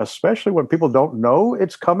astounding, especially when people don't know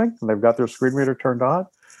it's coming and they've got their screen reader turned on.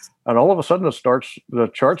 And all of a sudden, the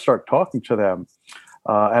charts start talking to them.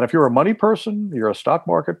 And if you're a money person, you're a stock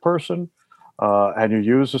market person, and you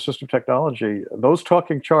use assistive technology, those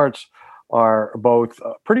talking charts are both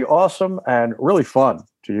pretty awesome and really fun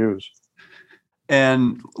to use.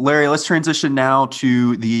 And Larry, let's transition now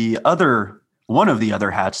to one of the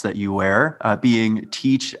other hats that you wear, being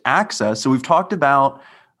Teach Access. So we've talked about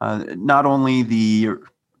not only the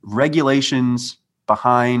regulations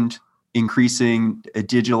behind increasing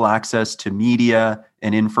digital access to media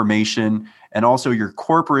and information, and also your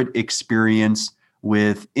corporate experience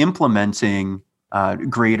with implementing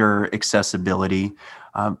greater accessibility.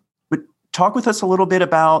 Talk with us a little bit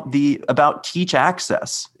about Teach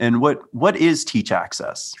Access and what is Teach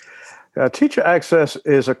Access? Teach Access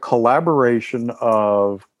is a collaboration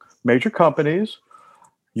of major companies,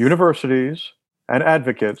 universities, and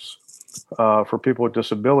advocates for people with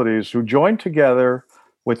disabilities who join together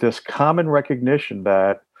with this common recognition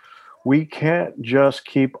that we can't just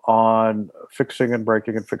keep on fixing and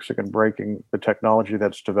breaking the technology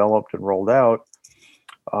that's developed and rolled out.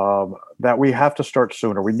 That we have to start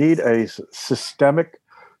sooner. We need a systemic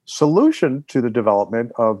solution to the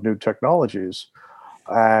development of new technologies.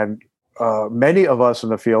 And many of us in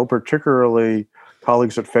the field, particularly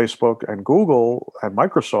colleagues at Facebook and Google and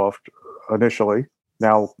Microsoft initially,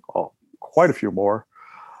 now quite a few more,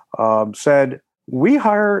 said, we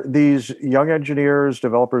hire these young engineers,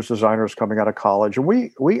 developers, designers coming out of college, and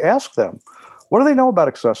we ask them, what do they know about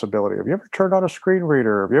accessibility? Have you ever turned on a screen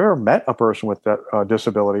reader? Have you ever met a person with that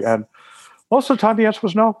disability? And most of the time, the answer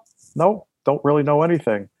was no, don't really know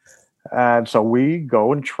anything. And so we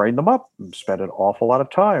go and train them up and spend an awful lot of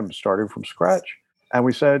time starting from scratch. And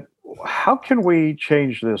we said, how can we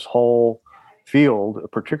change this whole field,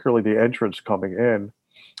 particularly the entrants coming in?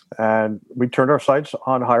 And we turned our sights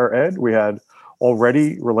on higher ed. We had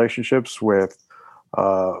already relationships with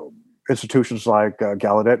institutions like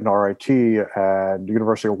Gallaudet and RIT and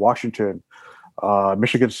University of Washington,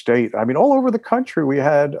 Michigan State. I mean, all over the country, we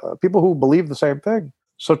had people who believed the same thing.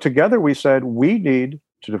 So together we said, we need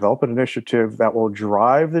to develop an initiative that will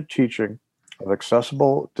drive the teaching of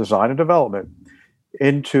accessible design and development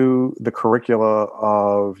into the curricula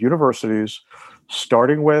of universities,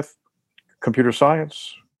 starting with computer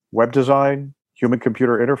science, web design,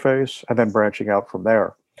 human-computer interface, and then branching out from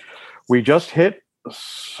there. We just hit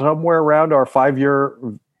somewhere around our 5-year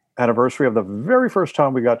anniversary of the very first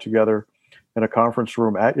time we got together in a conference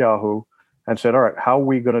room at Yahoo and said, all right, how are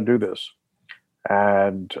we going to do this?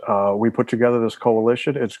 And we put together this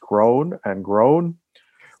coalition. It's grown and grown.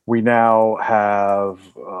 We now have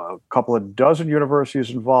a couple of dozen universities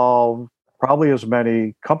involved, probably as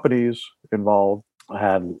many companies involved,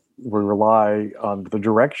 and we rely on the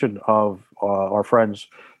direction of our friends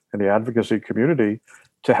in the advocacy community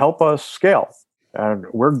to help us scale. And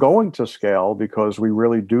we're going to scale because we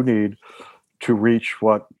really do need to reach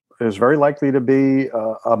what is very likely to be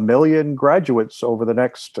 1 million graduates over the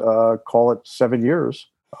next, call it 7 years.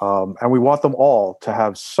 And we want them all to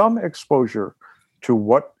have some exposure to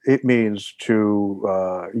what it means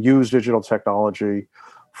to use digital technology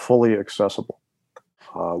fully accessible.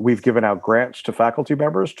 We've given out grants to faculty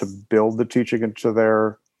members to build the teaching into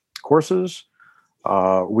their courses.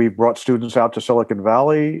 We've brought students out to Silicon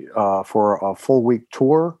Valley for a full week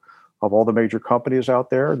tour of all the major companies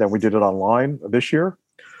out there. Then we did it online this year.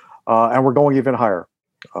 And we're going even higher.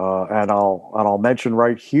 And I'll mention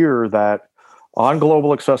right here that on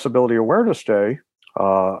Global Accessibility Awareness Day,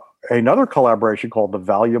 another collaboration called the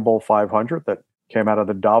Valuable 500 that came out of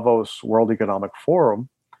the Davos World Economic Forum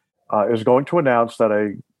is going to announce that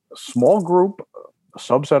a small group, a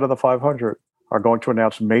subset of the 500, are going to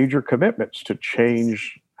announce major commitments to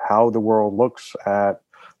change how the world looks at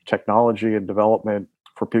technology and development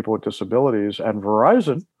for people with disabilities. And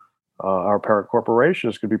Verizon, our parent corporation,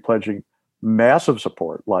 is going to be pledging massive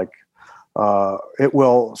support. Like it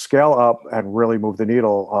will scale up and really move the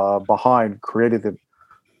needle behind creating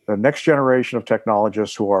the next generation of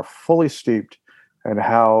technologists who are fully steeped in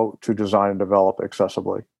how to design and develop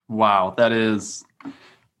accessibly. Wow, that is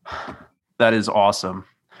awesome.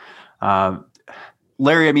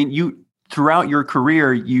 Larry, I mean, you throughout your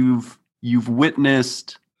career, you've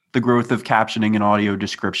witnessed the growth of captioning and audio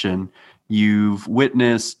description. You've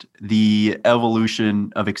witnessed the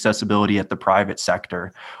evolution of accessibility at the private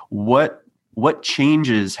sector. What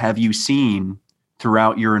changes have you seen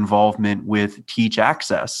throughout your involvement with Teach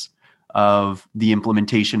Access of the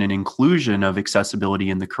implementation and inclusion of accessibility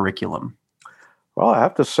in the curriculum? Well, I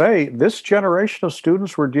have to say, this generation of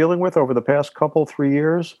students we're dealing with over the past 3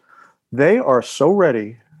 years, they are so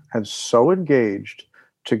ready and so engaged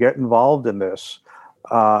to get involved in this.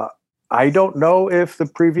 I don't know if the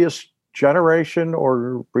previous generation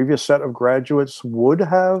or previous set of graduates would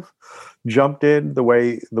have jumped in the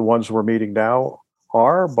way the ones we're meeting now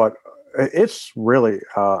are, but it's really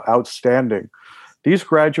outstanding. These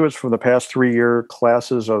graduates from the past 3-year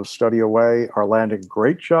classes of Study Away are landing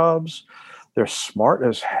great jobs. They're smart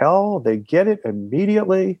as hell. They get it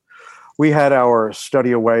immediately. We had our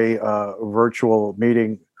Study Away virtual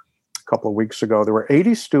meeting a couple of weeks ago. There were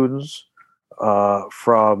 80 students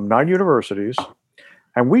from 9 universities,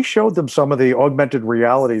 and we showed them some of the augmented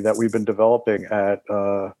reality that we've been developing at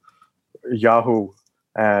Yahoo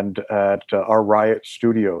and at our Riot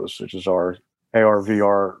Studios, which is our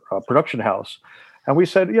AR/VR production house. And we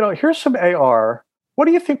said, here's some AR. What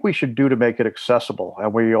do you think we should do to make it accessible?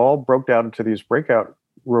 And we all broke down into these breakout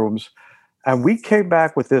rooms, and we came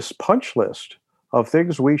back with this punch list of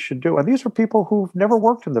things we should do. And these are people who've never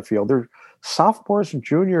worked in the field. They're sophomores and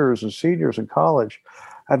juniors and seniors in college.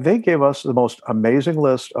 And they gave us the most amazing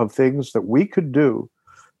list of things that we could do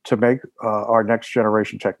to make our next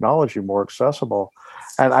generation technology more accessible.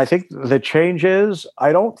 And I think the change is,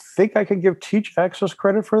 I don't think I can give Teach Access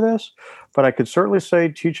credit for this, but I could certainly say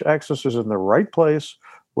Teach Access is in the right place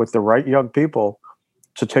with the right young people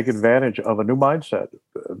to take advantage of a new mindset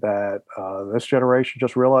that this generation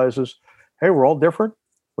just realizes, hey, we're all different.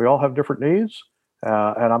 We all have different needs.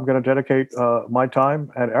 And I'm going to dedicate my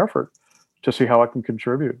time and effort to see how I can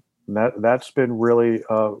contribute. And that's been really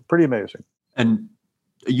pretty amazing. And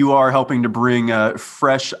you are helping to bring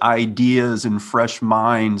fresh ideas and fresh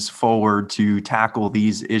minds forward to tackle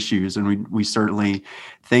these issues. And we certainly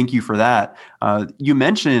thank you for that. You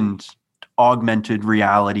mentioned augmented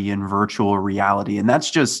reality and virtual reality, and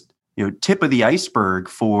that's just tip of the iceberg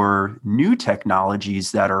for new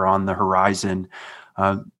technologies that are on the horizon.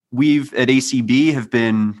 We've at ACB have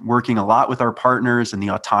been working a lot with our partners in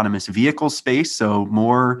the autonomous vehicle space, so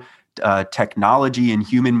more technology and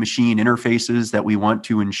human-machine interfaces that we want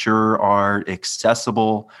to ensure are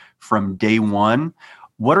accessible from day one.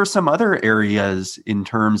 What are some other areas in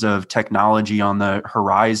terms of technology on the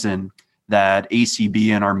horizon that ACB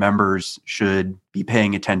and our members should be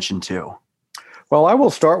paying attention to? Well, I will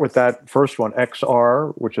start with that first one,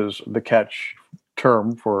 XR, which is the catch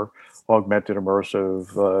term for augmented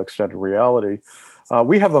immersive extended reality.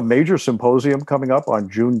 We have a major symposium coming up on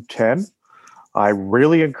June 10. I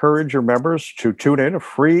really encourage your members to tune in, a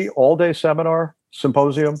free all-day seminar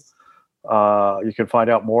symposium. You can find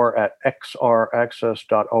out more at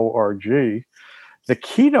xraccess.org. The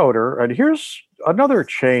keynoter, and here's another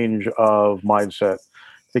change of mindset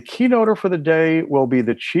The keynoter for the day will be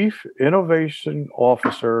the Chief Innovation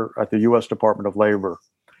Officer at the U.S. Department of Labor,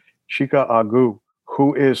 Chika Agu,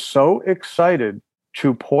 who is so excited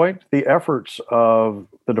to point the efforts of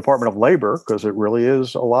the Department of Labor, because it really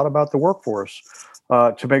is a lot about the workforce,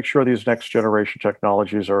 to make sure these next generation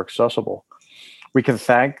technologies are accessible. We can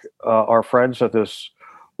thank our friends at this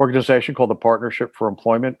organization called the Partnership for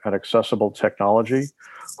Employment and Accessible Technology,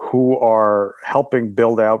 who are helping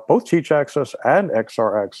build out both Teach Access and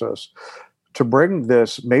XR Access to bring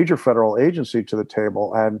this major federal agency to the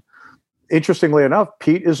table. And interestingly enough,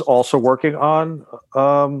 Pete is also working on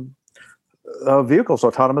vehicles,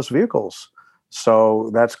 autonomous vehicles. So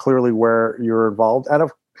that's clearly where you're involved. And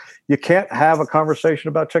you can't have a conversation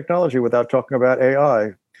about technology without talking about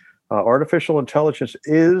AI. Artificial intelligence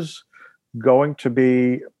is going to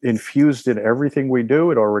be infused in everything we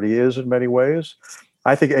do. It already is in many ways.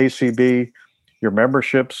 I think ACB, your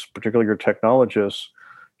memberships, particularly your technologists,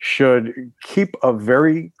 should keep a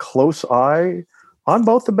very close eye on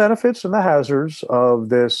both the benefits and the hazards of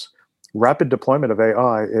this rapid deployment of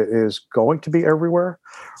AI. It is going to be everywhere.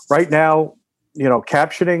 Right now,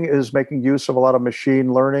 captioning is making use of a lot of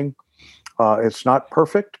machine learning. It's not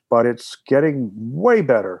perfect, but it's getting way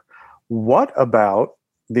better. What about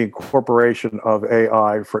the incorporation of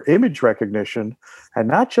AI for image recognition, and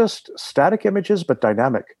not just static images, but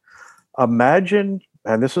dynamic? Imagine,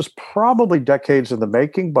 and this is probably decades in the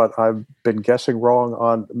making, but I've been guessing wrong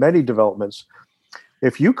on many developments.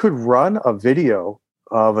 If you could run a video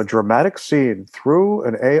of a dramatic scene through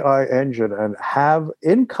an AI engine and have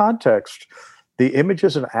in context the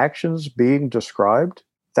images and actions being described,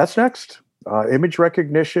 that's next. Image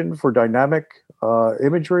recognition for dynamic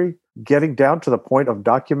imagery, getting down to the point of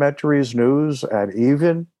documentaries, news, and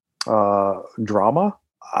even drama.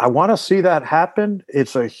 I want to see that happen.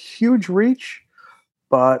 It's a huge reach,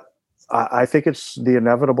 but I think it's the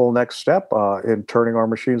inevitable next step in turning our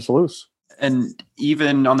machines loose. And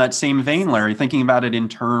even on that same vein, Larry, thinking about it in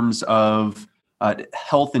terms of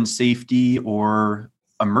health and safety or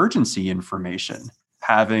emergency information,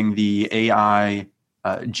 having the AI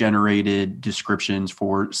generated descriptions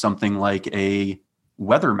for something like a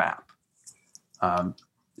weather map, and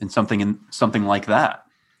something like that.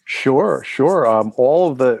 Sure. All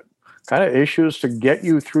of the kind of issues to get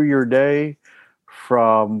you through your day,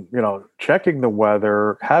 from checking the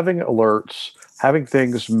weather, having alerts, having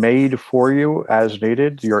things made for you as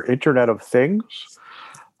needed, your Internet of Things,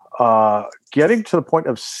 getting to the point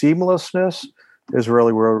of seamlessness is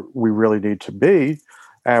really where we really need to be.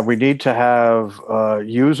 And we need to have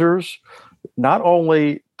users not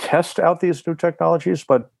only test out these new technologies,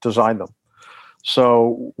 but design them.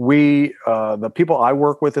 So the people I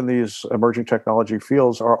work with in these emerging technology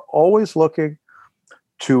fields are always looking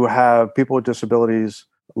to have people with disabilities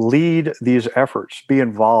lead these efforts, be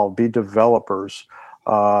involved, be developers.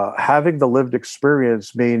 Having the lived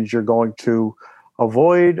experience means you're going to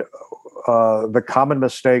avoid the common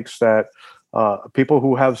mistakes that people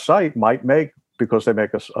who have sight might make because they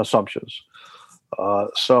make assumptions.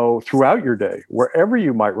 So throughout your day, wherever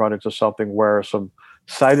you might run into something where some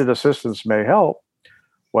sighted assistance may help,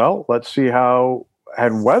 well, let's see how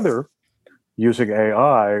and whether using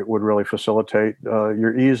AI would really facilitate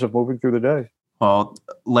your ease of moving through the day. Well,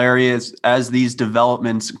 Larry, as these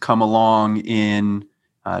developments come along in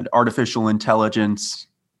artificial intelligence,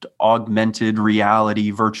 augmented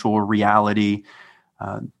reality, virtual reality,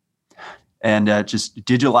 and just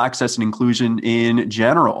digital access and inclusion in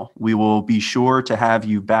general, we will be sure to have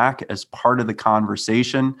you back as part of the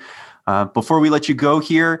conversation. Before we let you go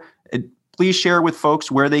here, please share with folks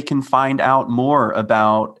where they can find out more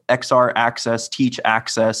about XR Access, Teach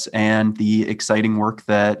Access, and the exciting work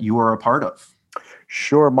that you are a part of.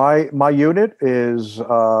 Sure. My unit is,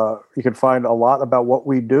 you can find a lot about what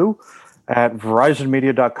we do at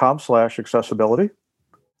verizonmedia.com/accessibility.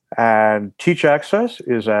 And Teach Access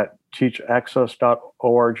is at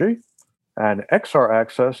teachaccess.org. And XR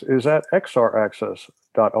Access is at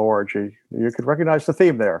xraccess.org. You can recognize the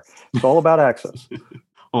theme there. It's all about access.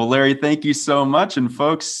 Well, Larry, thank you so much. And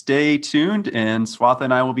folks, stay tuned. And Swatha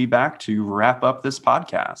and I will be back to wrap up this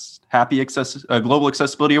podcast. Happy Global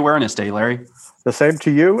Accessibility Awareness Day, Larry. The same to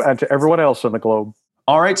you and to everyone else in the globe.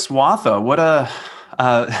 All right, Swatha, what a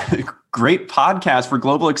great podcast for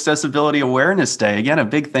Global Accessibility Awareness Day. Again, a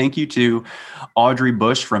big thank you to Audrey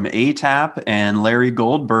Bush from ATAP and Larry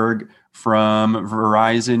Goldberg from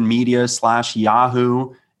Verizon Media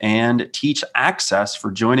 /Yahoo and Teach Access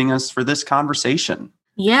for joining us for this conversation.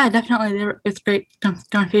 Yeah, definitely. It's a great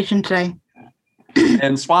conversation today.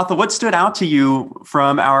 And Swatha, what stood out to you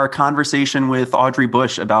from our conversation with Audrey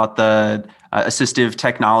Bush about the Assistive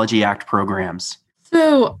Technology Act programs?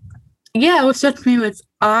 So, yeah, what struck me was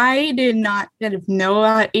I did not kind of know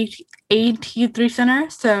about AT3 Center,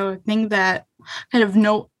 so I think that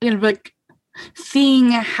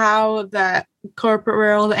seeing how the corporate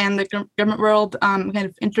world and the government world kind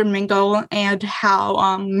of intermingle, and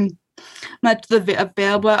how much is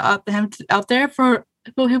available out there for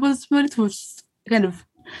people with disabilities was kind of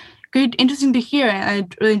great, interesting to hear, and I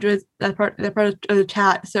really enjoyed that part of the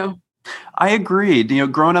chat. So I agreed.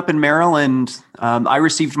 Growing up in Maryland, I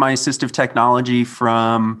received my assistive technology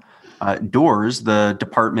from DOORS, the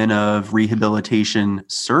Department of Rehabilitation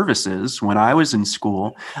Services, when I was in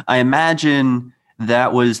school. I imagine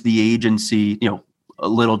that was the agency,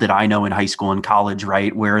 little did I know in high school and college,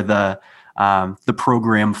 right, where the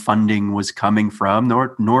program funding was coming from,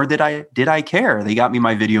 nor did I care. They got me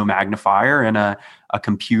my video magnifier and a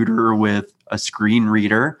computer with a screen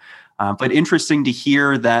reader. But interesting to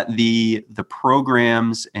hear that the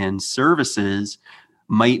programs and services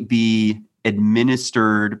might be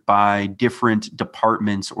administered by different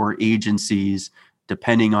departments or agencies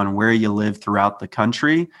depending on where you live throughout the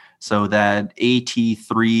country. So that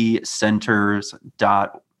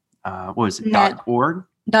at3centers.org?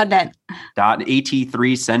 .net.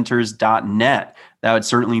 .at3centers.net. That would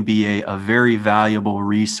certainly be a very valuable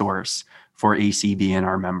resource for ACB and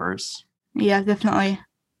our members. Yeah, definitely.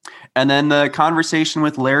 And then the conversation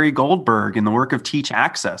with Larry Goldberg and the work of Teach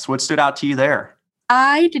Access. What stood out to you there?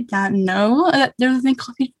 I did not know that there was a thing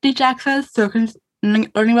called Teach Access, so learning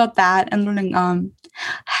about that and learning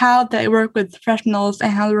how they work with professionals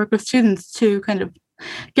and how they work with students to kind of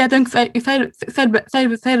get them excited about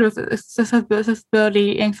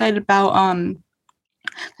accessibility and excited about kind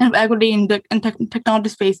of equity in the technology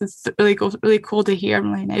space is really cool to hear.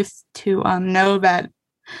 Really nice to know that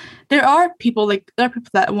there are people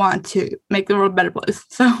that want to make the world a better place.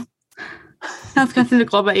 So sounds kind of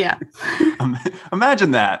cynical, but yeah. Imagine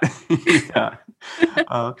that. Yeah.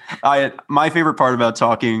 My favorite part about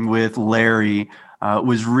talking with Larry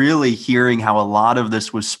was really hearing how a lot of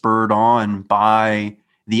this was spurred on by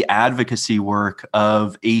the advocacy work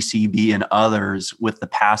of ACB and others with the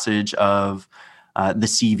passage of the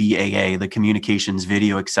CVAA, the Communications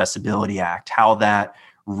Video Accessibility Act, how that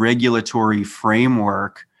regulatory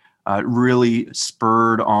framework really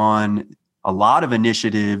spurred on a lot of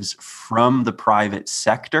initiatives from the private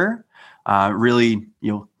sector, really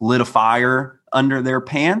lit a fire under their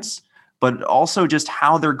pants, but also just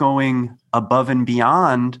how they're going above and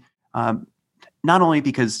beyond, not only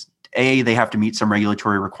because A, they have to meet some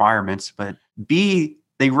regulatory requirements, but B,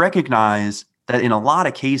 they recognize that in a lot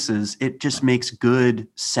of cases, it just makes good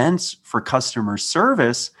sense for customer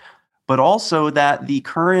service, but also that the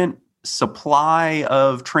current supply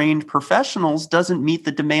of trained professionals doesn't meet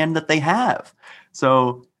the demand that they have.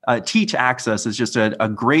 So Teach Access is just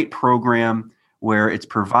a great program where it's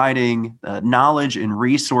providing knowledge and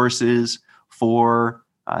resources for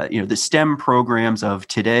the STEM programs of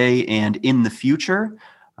today and in the future,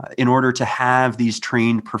 in order to have these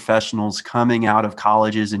trained professionals coming out of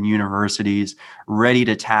colleges and universities ready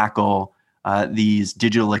to tackle these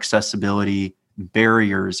digital accessibility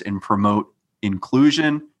barriers and promote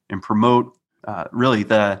inclusion and promote really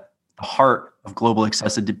the heart of Global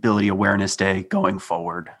Accessibility Awareness Day going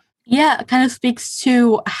forward. Yeah, it kind of speaks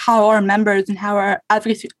to how our members and how our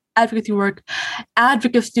advocacy work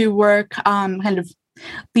kind of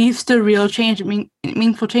leads to real change,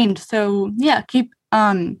 meaningful change. So yeah, keep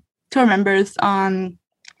to our members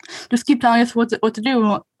just keep telling us what to do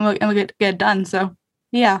and we'll get it done. So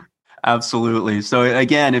yeah. Absolutely. So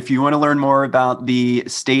again, if you want to learn more about the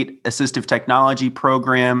State Assistive Technology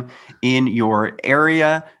Program in your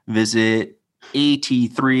area, visit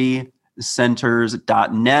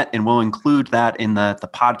at3centers.net, and we'll include that in the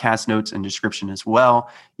podcast notes and description as well.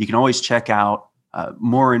 You can always check out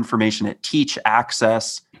more information at Teach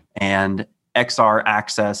Access and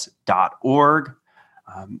xraccess.org.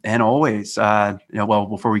 And always,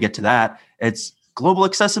 before we get to that, it's Global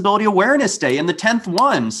Accessibility Awareness Day and the 10th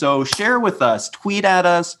one. So share with us, tweet at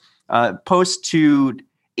us, post to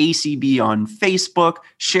ACB on Facebook,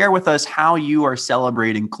 share with us how you are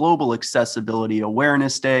celebrating Global Accessibility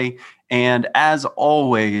Awareness Day. And as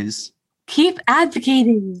always, keep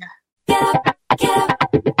advocating. Get up, get up,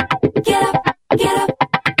 get up, get up,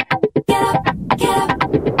 get up, get up.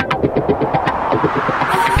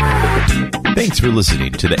 Thanks for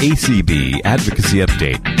listening to the ACB Advocacy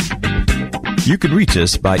Update. You can reach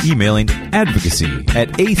us by emailing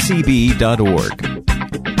advocacy@acb.org.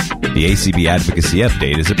 The ACB Advocacy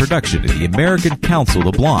Update is a production of the American Council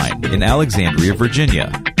of the Blind in Alexandria,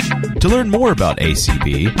 Virginia. To learn more about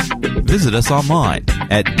ACB, visit us online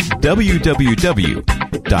at www.acb.org.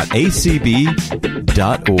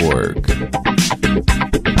 acb.org.